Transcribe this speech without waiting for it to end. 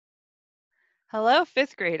Hello,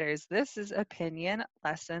 fifth graders. This is Opinion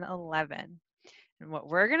Lesson 11. And what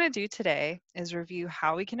we're going to do today is review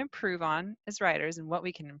how we can improve on as writers and what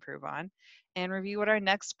we can improve on, and review what our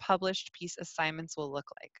next published piece assignments will look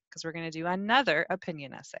like, because we're going to do another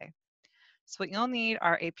opinion essay. So, what you'll need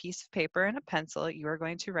are a piece of paper and a pencil. You are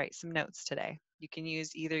going to write some notes today. You can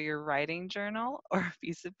use either your writing journal or a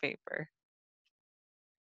piece of paper.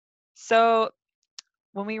 So,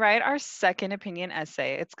 when we write our second opinion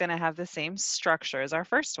essay, it's going to have the same structure as our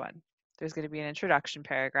first one. There's going to be an introduction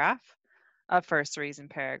paragraph, a first reason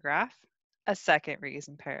paragraph, a second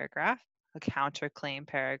reason paragraph, a counterclaim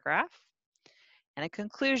paragraph, and a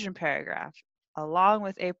conclusion paragraph, along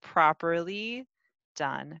with a properly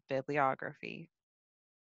done bibliography.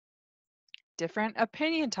 Different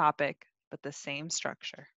opinion topic, but the same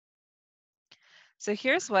structure. So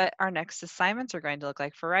here's what our next assignments are going to look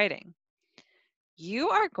like for writing. You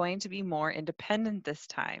are going to be more independent this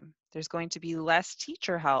time. There's going to be less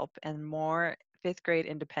teacher help and more fifth grade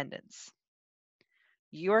independence.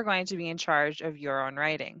 You are going to be in charge of your own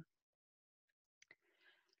writing.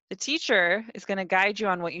 The teacher is going to guide you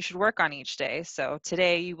on what you should work on each day. So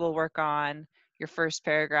today you will work on your first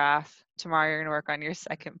paragraph. Tomorrow you're going to work on your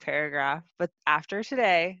second paragraph. But after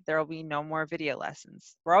today, there will be no more video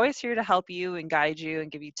lessons. We're always here to help you and guide you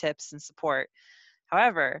and give you tips and support.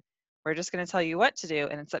 However, we're just going to tell you what to do,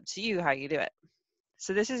 and it's up to you how you do it.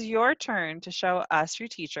 So this is your turn to show us, your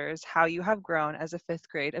teachers, how you have grown as a fifth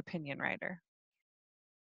grade opinion writer.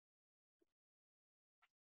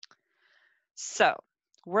 So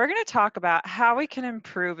we're going to talk about how we can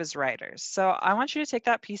improve as writers. So I want you to take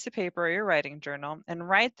that piece of paper or your writing journal and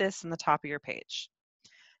write this in the top of your page.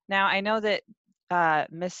 Now, I know that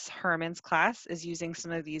Miss Herman's class is using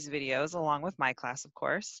some of these videos along with my class, of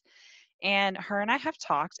course. And her and I have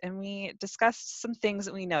talked and we discussed some things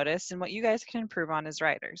that we noticed and what you guys can improve on as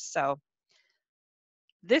writers. So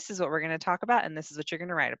this is what we're going to talk about, and this is what you're going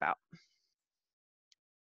to write about.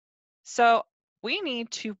 So we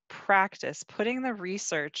need to practice putting the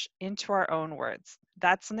research into our own words.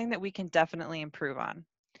 That's something that we can definitely improve on.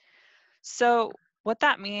 So what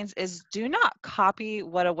that means is do not copy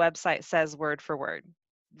what a website says word for word.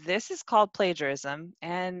 This is called plagiarism,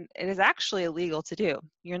 and it is actually illegal to do.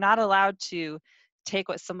 You're not allowed to take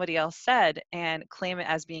what somebody else said and claim it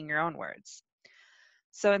as being your own words.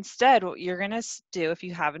 So instead, what you're going to do, if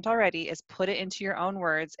you haven't already, is put it into your own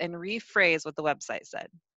words and rephrase what the website said.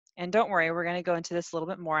 And don't worry, we're going to go into this a little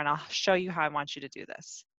bit more and I'll show you how I want you to do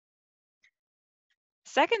this.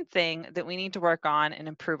 Second thing that we need to work on and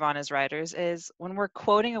improve on as writers is when we're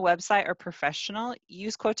quoting a website or professional,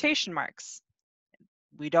 use quotation marks.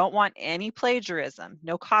 We don't want any plagiarism,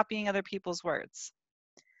 no copying other people's words.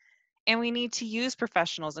 And we need to use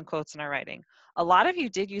professionals and quotes in our writing. A lot of you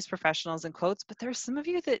did use professionals and quotes, but there's some of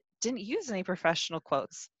you that didn't use any professional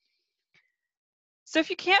quotes. So if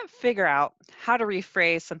you can't figure out how to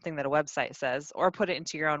rephrase something that a website says or put it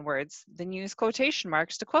into your own words, then use quotation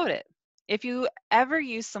marks to quote it. If you ever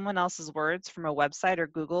use someone else's words from a website or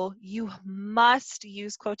Google, you must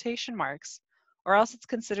use quotation marks or else it's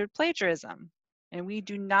considered plagiarism. And we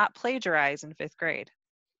do not plagiarize in fifth grade.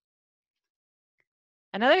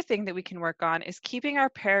 Another thing that we can work on is keeping our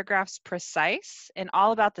paragraphs precise and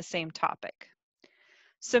all about the same topic.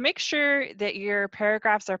 So make sure that your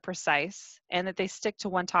paragraphs are precise and that they stick to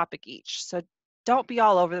one topic each. So don't be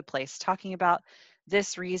all over the place talking about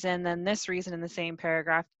this reason, then this reason in the same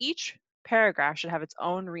paragraph. Each paragraph should have its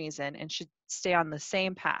own reason and should stay on the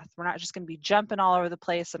same path. We're not just going to be jumping all over the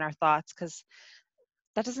place in our thoughts because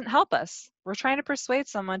that doesn't help us. We're trying to persuade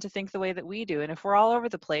someone to think the way that we do. And if we're all over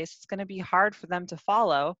the place, it's going to be hard for them to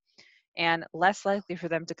follow and less likely for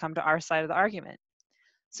them to come to our side of the argument.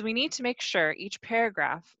 So we need to make sure each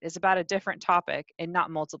paragraph is about a different topic and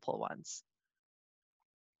not multiple ones.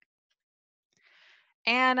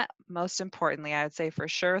 And most importantly, I would say for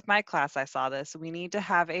sure with my class, I saw this, we need to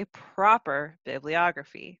have a proper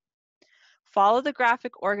bibliography. Follow the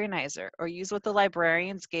graphic organizer or use what the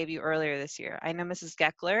librarians gave you earlier this year. I know Mrs.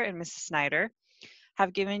 Geckler and Mrs. Snyder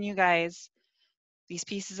have given you guys these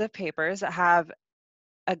pieces of papers that have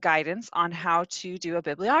a guidance on how to do a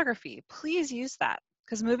bibliography. Please use that.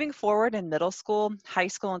 Because moving forward in middle school, high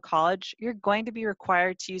school, and college, you're going to be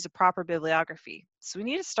required to use a proper bibliography. So we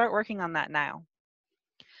need to start working on that now.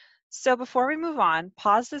 So before we move on,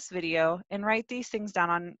 pause this video and write these things down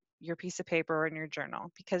on your piece of paper or in your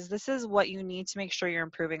journal, because this is what you need to make sure you're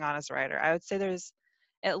improving on as a writer. I would say there's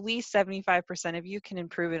at least 75% of you can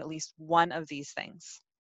improve in at least one of these things.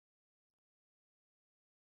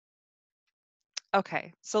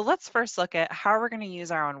 Okay, so let's first look at how we're going to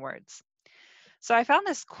use our own words. So I found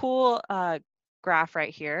this cool graph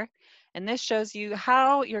right here, and this shows you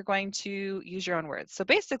how you're going to use your own words. So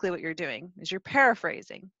basically what you're doing is you're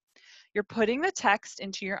paraphrasing. You're putting the text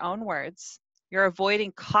into your own words. You're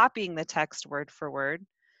avoiding copying the text word for word.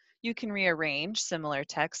 You can rearrange similar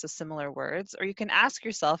text to similar words, or you can ask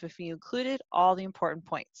yourself if you included all the important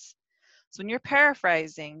points. So when you're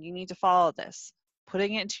paraphrasing, you need to follow this,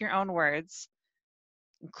 putting it into your own words,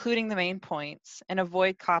 including the main points, and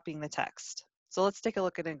avoid copying the text. So let's take a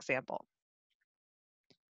look at an example.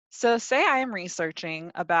 So say I am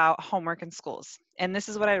researching about homework in schools, and this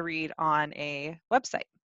is what I read on a website.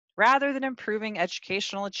 Rather than improving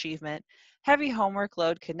educational achievement, heavy homework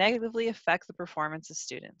load can negatively affect the performance of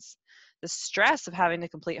students. The stress of having to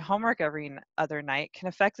complete homework every other night can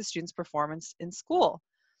affect the student's performance in school.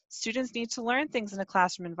 Students need to learn things in a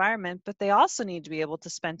classroom environment, but they also need to be able to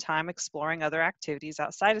spend time exploring other activities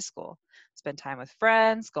outside of school, spend time with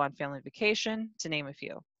friends, go on family vacation, to name a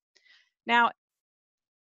few. Now,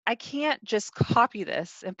 I can't just copy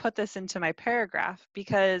this and put this into my paragraph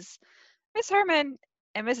because Miss Herman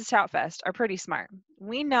and Mrs. Troutfest are pretty smart.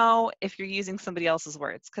 We know if you're using somebody else's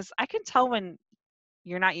words because I can tell when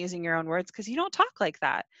you're not using your own words because you don't talk like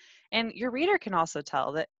that. And your reader can also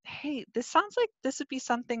tell that, hey, this sounds like this would be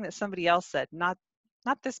something that somebody else said, not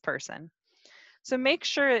this person. So make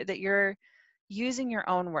sure that you're using your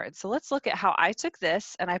own words. So let's look at how I took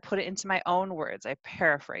this and I put it into my own words. I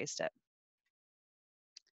paraphrased it.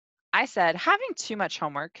 I said, having too much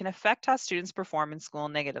homework can affect how students perform in school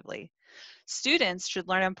negatively. Students should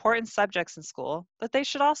learn important subjects in school, but they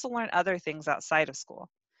should also learn other things outside of school.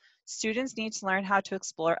 Students need to learn how to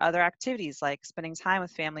explore other activities like spending time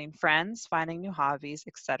with family and friends, finding new hobbies,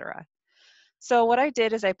 etc. So what I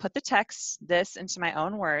did is I put the text, this, into my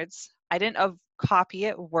own words. I didn't copy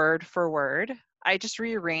it word for word. I just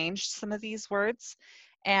rearranged some of these words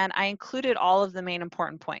and I included all of the main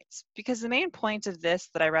important points because the main point of this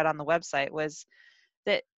that I read on the website was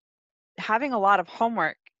that having a lot of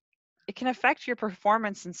homework, it can affect your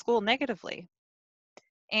performance in school negatively.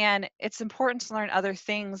 And it's important to learn other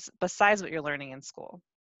things besides what you're learning in school.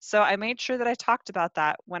 So I made sure that I talked about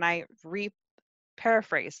that when I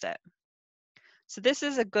paraphrased it. So this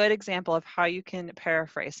is a good example of how you can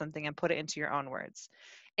paraphrase something and put it into your own words.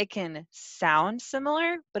 It can sound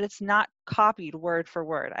similar, but it's not copied word for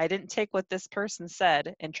word. I didn't take what this person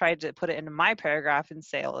said and tried to put it into my paragraph and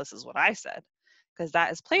say, oh, this is what I said, because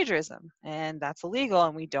that is plagiarism and that's illegal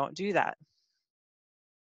and we don't do that.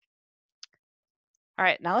 All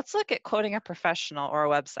right, now let's look at quoting a professional or a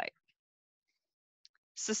website.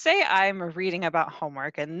 So say I'm reading about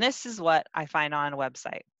homework and this is what I find on a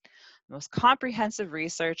website. The most comprehensive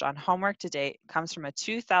research on homework to date comes from a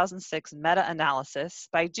 2006 meta-analysis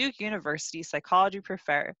by Duke University psychology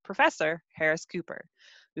professor Harris Cooper,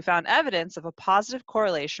 who found evidence of a positive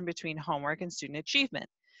correlation between homework and student achievement,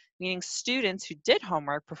 meaning students who did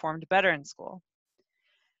homework performed better in school.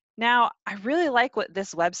 Now, I really like what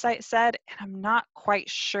this website said, and I'm not quite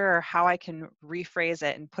sure how I can rephrase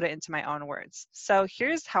it and put it into my own words. So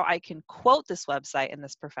here's how I can quote this website and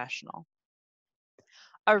this professional.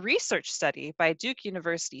 A research study by Duke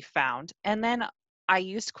University found, and then I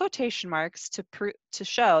used quotation marks to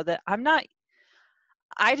show that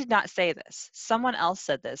I did not say this. Someone else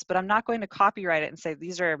said this, but I'm not going to copyright it and say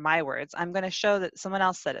these are my words. I'm going to show that someone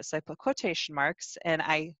else said it. So I put quotation marks and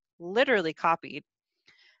I literally copied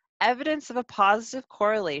evidence of a positive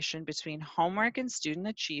correlation between homework and student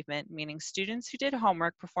achievement, meaning students who did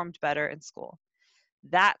homework performed better in school.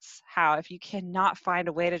 That's how, if you cannot find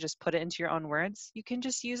a way to just put it into your own words, you can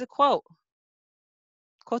just use a quote.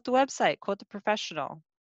 Quote the website, quote the professional.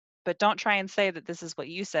 But don't try and say that this is what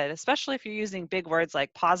you said, especially if you're using big words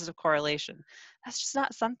like positive correlation. That's just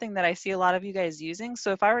not something that I see a lot of you guys using.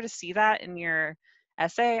 So if I were to see that in your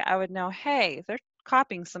essay, I would know, hey, they're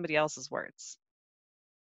copying somebody else's words.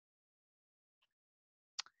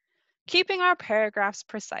 Keeping our paragraphs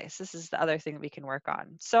precise. This is the other thing that we can work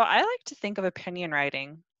on. So I like to think of opinion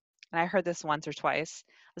writing, and I heard this once or twice,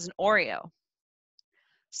 as an Oreo.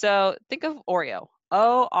 So think of Oreo,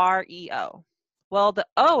 O-R-E-O. Well, the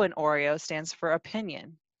O in Oreo stands for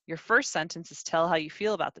opinion. Your first sentence is tell how you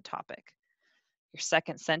feel about the topic. Your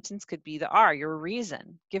second sentence could be the R, your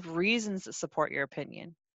reason. Give reasons that support your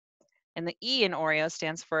opinion. And the E in Oreo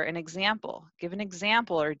stands for an example. Give an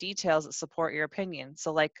example or details that support your opinion.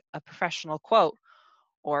 So like a professional quote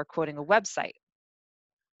or quoting a website.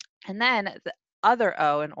 And then the other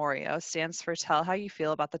O in Oreo stands for tell how you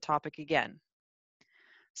feel about the topic again.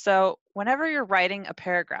 So whenever you're writing a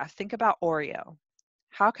paragraph, think about Oreo.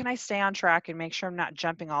 How can I stay on track and make sure I'm not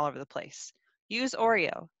jumping all over the place? Use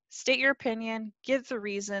Oreo. State your opinion, give the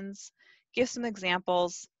reasons, give some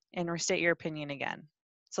examples, and restate your opinion again.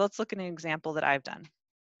 So let's look at an example that I've done.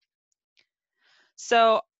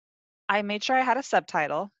 So I made sure I had a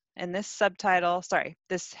subtitle, and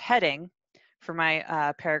this heading for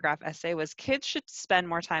my paragraph essay was kids should spend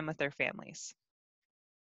more time with their families.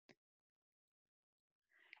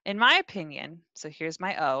 In my opinion, so here's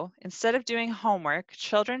my O, instead of doing homework,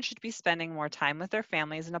 children should be spending more time with their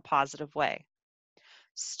families in a positive way.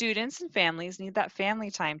 Students and families need that family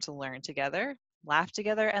time to learn together, laugh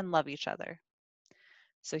together, and love each other.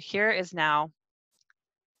 So here is now,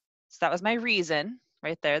 so that was my reason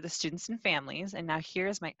right there, the students and families, and now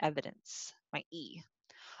here's my evidence, my E.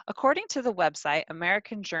 According to the website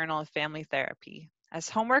American Journal of Family Therapy, as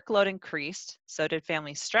homework load increased, so did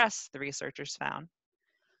family stress, the researchers found.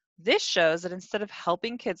 This shows that instead of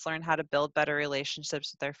helping kids learn how to build better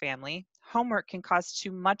relationships with their family, homework can cause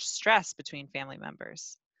too much stress between family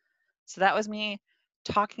members. So that was me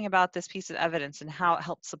talking about this piece of evidence and how it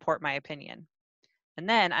helped support my opinion. And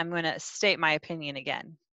then I'm going to state my opinion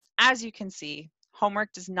again. As you can see,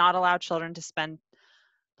 homework does not allow children to spend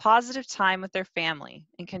positive time with their family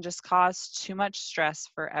and can just cause too much stress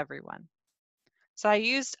for everyone. So I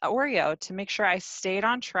used Oreo to make sure I stayed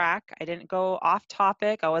on track. I didn't go off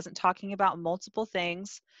topic. I wasn't talking about multiple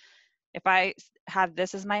things. If I have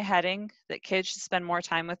this as my heading, that kids should spend more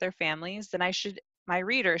time with their families, then my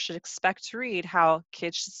reader should expect to read how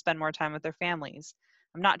kids should spend more time with their families.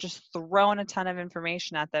 I'm not just throwing a ton of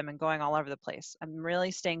information at them and going all over the place. I'm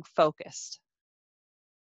really staying focused.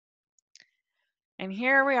 And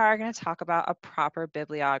here we are going to talk about a proper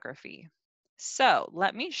bibliography. So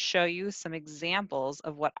let me show you some examples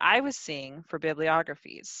of what I was seeing for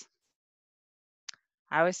bibliographies.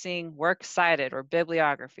 I was seeing works cited or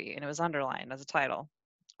bibliography, and it was underlined as a title.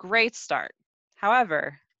 Great start.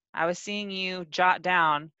 However, I was seeing you jot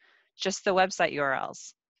down just the website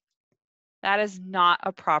URLs. That is not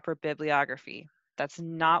a proper bibliography. That's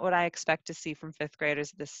not what I expect to see from fifth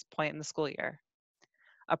graders at this point in the school year.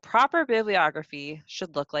 A proper bibliography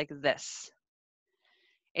should look like this.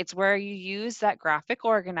 It's where you use that graphic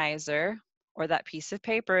organizer or that piece of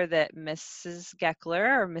paper that Mrs.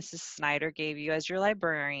 Geckler or Mrs. Snyder gave you as your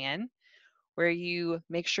librarian, where you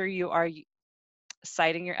make sure you are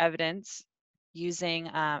citing your evidence using,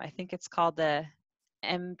 I think it's called the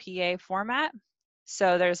MPA format.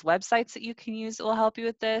 So there's websites that you can use that will help you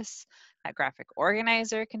with this. That graphic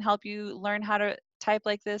organizer can help you learn how to type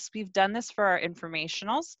like this. We've done this for our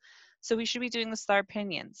informationals, so we should be doing this with our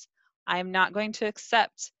opinions. I'm not going to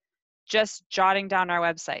accept just jotting down our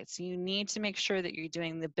websites. You need to make sure that you're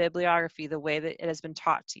doing the bibliography the way that it has been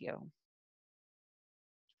taught to you.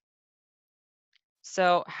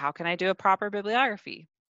 So how can I do a proper bibliography?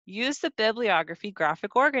 Use the bibliography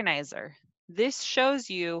graphic organizer. This shows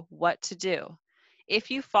you what to do. If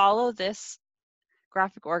you follow this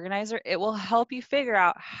graphic organizer, it will help you figure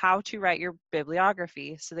out how to write your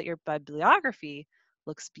bibliography so that your bibliography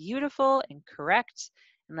looks beautiful and correct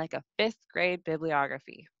and like a fifth grade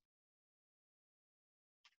bibliography.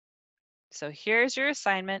 So here's your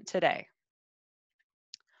assignment today.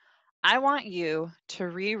 I want you to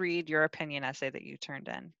reread your opinion essay that you turned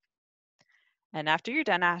in. And after you're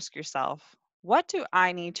done, ask yourself, what do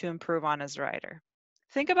I need to improve on as a writer?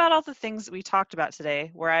 Think about all the things that we talked about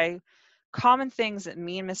today, common things that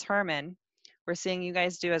me and Miss Herman were seeing you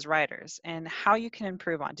guys do as writers and how you can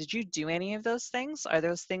improve on. Did you do any of those things? Are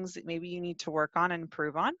those things that maybe you need to work on and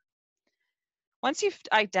improve on? Once you've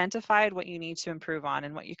identified what you need to improve on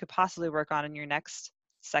and what you could possibly work on in your next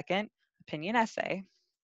second opinion essay,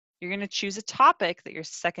 you're going to choose a topic that your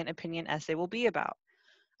second opinion essay will be about.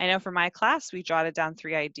 I know for my class, we jotted down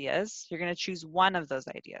 3 ideas. You're going to choose one of those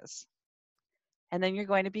ideas. And then you're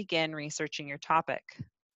going to begin researching your topic.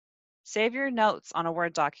 Save your notes on a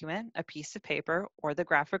Word document, a piece of paper, or the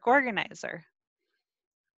graphic organizer.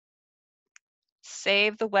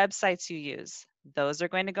 Save the websites you use. Those are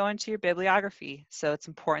going to go into your bibliography, so it's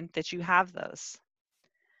important that you have those.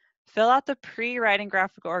 Fill out the pre-writing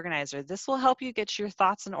graphic organizer. This will help you get your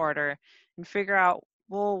thoughts in order and figure out,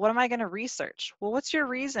 well, what am I going to research? Well, what's your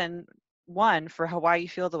reason, one, for why you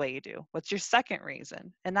feel the way you do? What's your second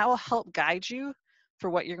reason? And that will help guide you for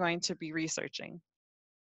what you're going to be researching.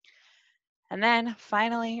 And then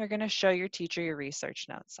finally, you're going to show your teacher your research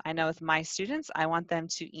notes. I know with my students, I want them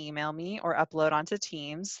to email me or upload onto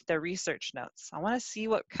Teams their research notes. I want to see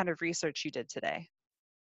what kind of research you did today.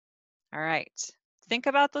 All right. Think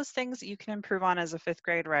about those things that you can improve on as a fifth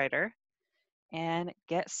grade writer and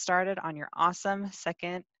get started on your awesome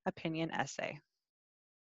second opinion essay.